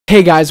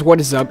Hey guys, what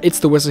is up? It's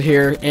the Whistle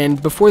here,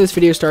 and before this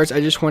video starts,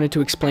 I just wanted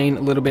to explain a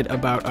little bit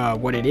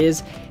about what it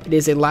is. It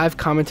is a live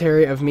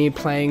commentary of me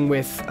playing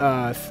with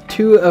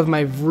two of my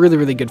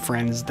really good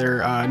friends.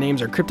 Their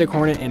names are Cryptic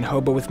Hornet and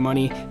Hobo with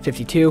Money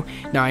 52.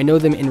 Now I know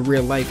them in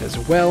real life as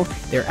well.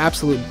 They're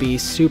absolute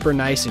beasts, super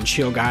nice and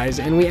chill guys,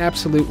 and we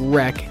absolutely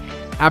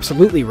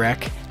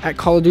wreck at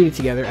Call of Duty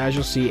together, as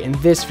you'll see in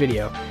this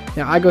video.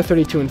 Now I go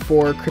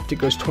 32-4, Cryptic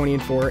goes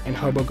 20-4, and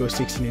Hobo goes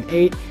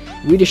 16-8.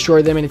 We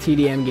destroyed them in a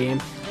TDM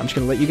game. I'm just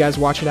going to let you guys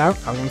watch it out.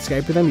 I was on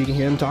Skype with them. You can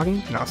hear them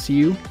talking, and I'll see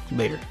you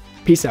later.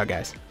 Peace out,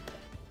 guys.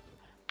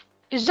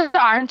 Is the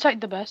iron sight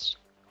the best?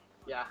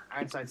 Yeah,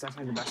 iron sight's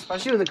definitely the best,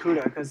 especially with the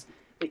Kuda, because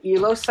the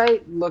Elo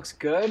sight looks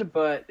good,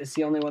 but it's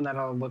the only one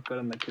that'll look good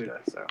on the Kuda,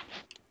 so.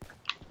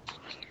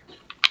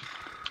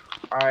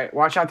 Alright,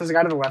 watch out. There's a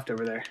guy to the left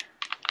over there.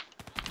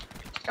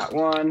 Got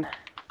one.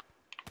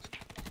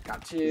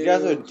 Got two. These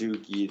guys are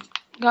dookies.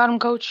 Got him,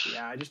 coach.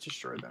 Yeah, I just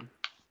destroyed them.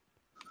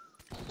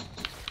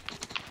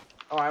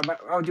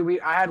 Oh, dude,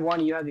 I had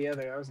one, you had the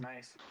other. That was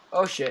nice.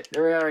 Oh, shit.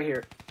 There we are right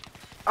here.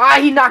 Ah,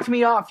 he knocked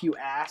me off, you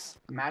ass.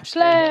 Match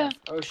death.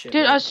 Oh, shit.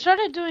 Dude, I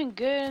started doing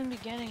good in the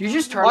beginning. You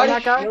just turned on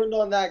that guy?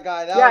 On that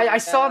guy. Yeah, I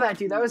saw that,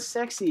 dude. That was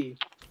sexy.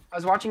 I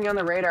was watching you on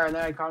the radar, and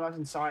then I caught up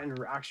and saw it in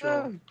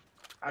actual.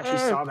 I actually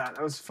saw that.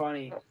 That was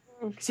funny.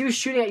 Because he was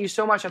shooting at you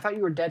so much, I thought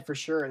you were dead for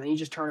sure, and then you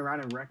just turned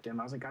around and wrecked him.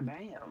 I was like, god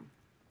damn.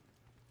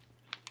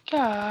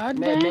 God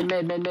damn.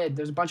 Mid.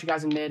 There's a bunch of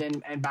guys in mid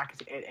and back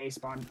at A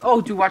spawn. Oh,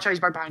 dude, watch out. He's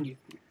right behind you.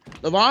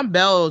 LeVon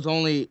Bell is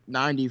only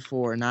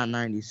 94, not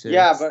 96.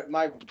 Yeah, but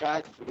my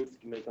guy can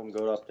make him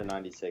go up to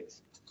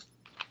 96.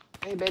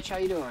 Hey, bitch, how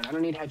you doing? I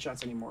don't need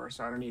headshots anymore,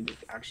 so I don't need to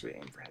actually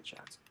aim for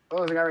headshots. Oh,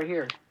 there's a guy right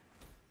here.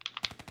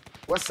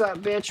 What's up,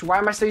 bitch? Why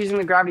am I still using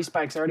the gravity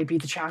spikes? I already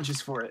beat the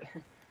challenges for it.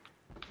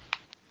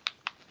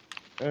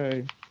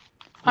 Hey.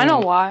 I know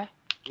why.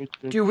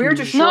 Dude, we're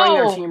destroying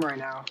their team right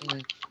now.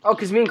 Oh,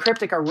 because me and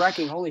Cryptic are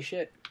wrecking. Holy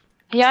shit.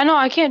 Yeah, I know.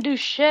 I can't do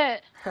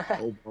shit.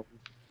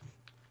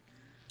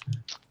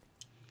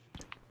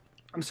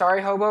 I'm sorry,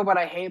 Hobo, but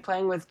I hate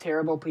playing with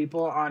terrible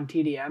people on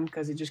TDM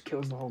because it just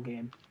kills the whole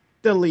game.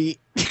 Delete.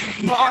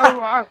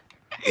 But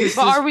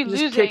are we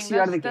losing? Just kicks you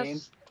out of the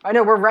game. I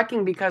know, we're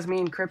wrecking because me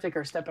and Cryptic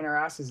are stepping our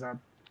asses up.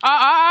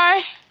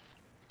 I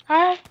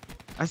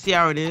see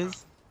how it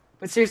is.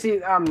 But seriously,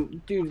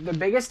 dude, the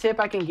biggest tip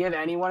I can give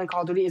anyone in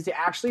Call of Duty is to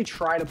actually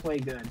try to play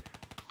good.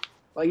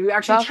 Like, you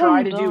actually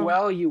try to do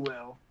well, you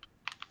will.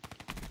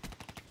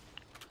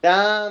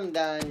 Damn,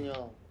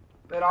 Daniel.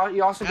 But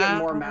you also get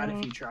more mad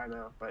if you try,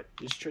 though. But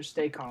just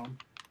stay calm.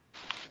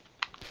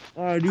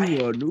 I do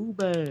a new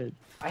bed.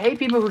 I hate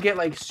people who get,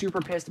 like,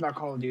 super pissed about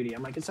Call of Duty.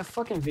 I'm like, it's a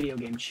fucking video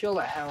game. Chill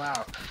the hell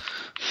out.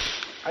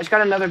 I just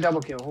got another double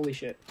kill. Holy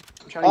shit.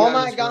 Oh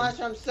my gosh,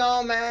 I'm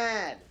so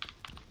mad.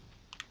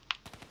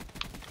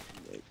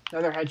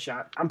 Another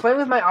headshot. I'm playing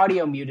with my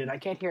audio muted. I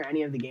can't hear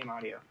any of the game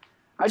audio.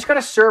 I just got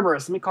a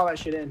Cerberus. Let me call that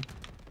shit in.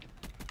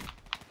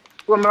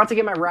 Ooh, I'm about to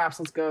get my wraps.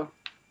 Let's go.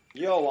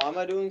 Yo, why am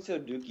I doing so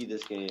dookie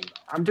this game?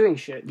 I'm doing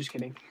shit. Just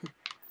kidding.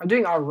 I'm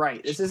doing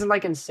alright. This isn't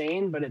like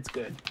insane, but it's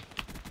good.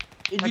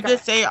 Did you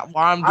just say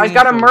why I'm doing I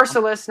got a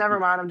Merciless. Never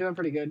mind. I'm doing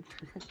pretty good.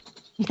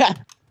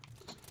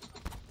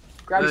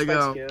 Grab a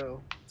spike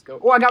skill. Let's go.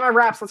 Oh, I got my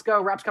wraps. Let's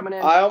go. Wraps coming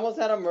in. I almost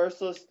had a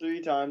Merciless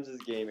 3 times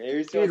this game.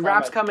 Dude,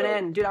 wraps coming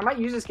in. Dude, I might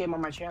use this game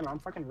on my channel. I'm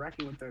fucking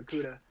wrecking with the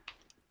Kuda.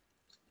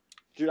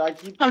 Dude,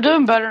 I'm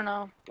doing better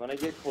now. When I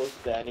get close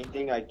to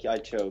anything, I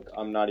choke.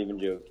 I'm not even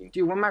joking.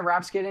 Dude, when my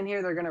wraps get in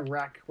here, they're gonna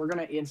wreck. We're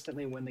gonna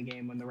instantly win the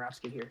game when the wraps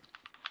get here.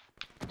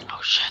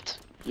 Oh shit.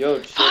 Yo,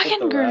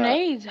 fucking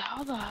grenades.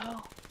 How the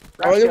hell?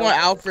 I really want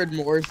Alfred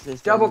Morris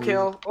this double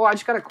kill. Oh, I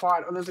just got a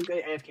quad. Oh, there's a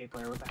good AFK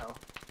player. What the hell?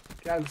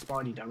 Get out of the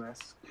spawn, you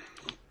dumbass.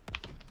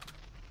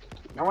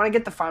 I want to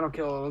get the final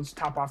kill. Let's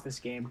top off this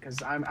game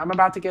because I'm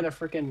about to get a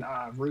freaking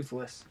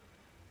ruthless.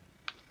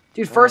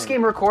 Dude, first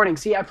game recording.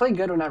 See, I play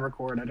good when I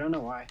record. I don't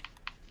know why.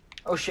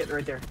 Oh shit,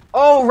 right there.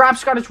 Oh,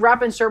 Rap's got his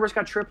Rap and Cerberus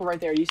got triple right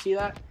there. Do you see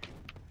that?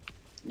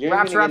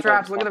 Raps. Look at the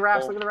Raps. Look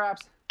at the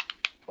Raps.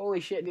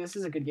 Holy shit, dude, this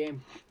is a good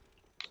game.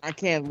 I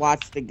can't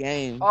watch the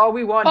game. Oh,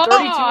 we won. 32-4.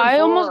 I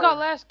almost got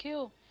last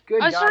kill.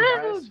 Good I job, started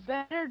guys. to do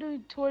better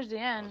towards the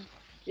end.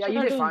 Yeah,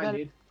 you did fine,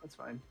 dude. That's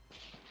fine.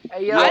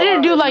 Hey, yo, I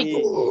didn't do like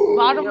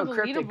bottom of the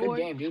Cryptic, good leaderboard.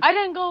 game, dude. I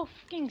didn't go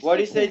fucking. What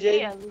do you say,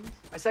 Jay?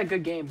 I said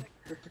good game.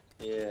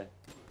 Yeah.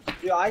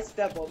 Yo, I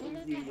step up in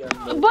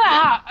TDM. But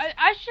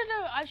I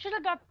should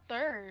have got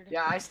third.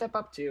 Yeah, I step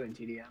up too in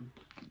TDM.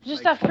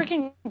 Just like, that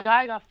freaking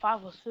guy got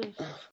 5 assists.